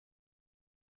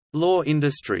Lohr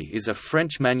Industrie is a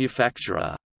French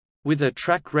manufacturer. With a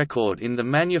track record in the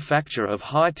manufacture of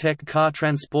high-tech car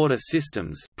transporter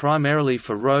systems primarily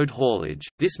for road haulage,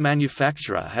 this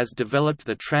manufacturer has developed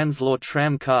the Trans-Lohr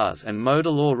tram cars and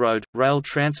Motor-Lohr road, rail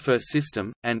transfer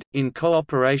system, and, in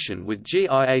cooperation with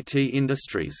GIAT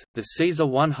Industries, the Caesar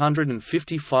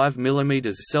 155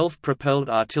 mm self-propelled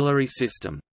artillery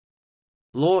system.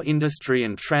 Lohr Industrie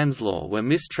and Trans-Lohr were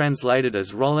mistranslated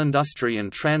as Rollindustrie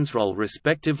and Transroll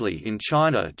respectively in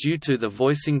China due to the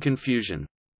voicing confusion.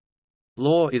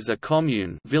 Lohr is a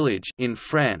commune village in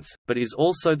France, but is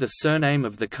also the surname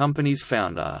of the company's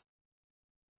founder.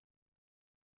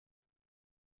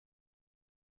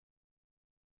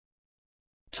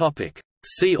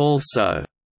 See also: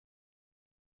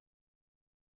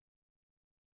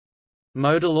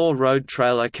 Motor-Lohr road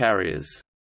trailer carriers.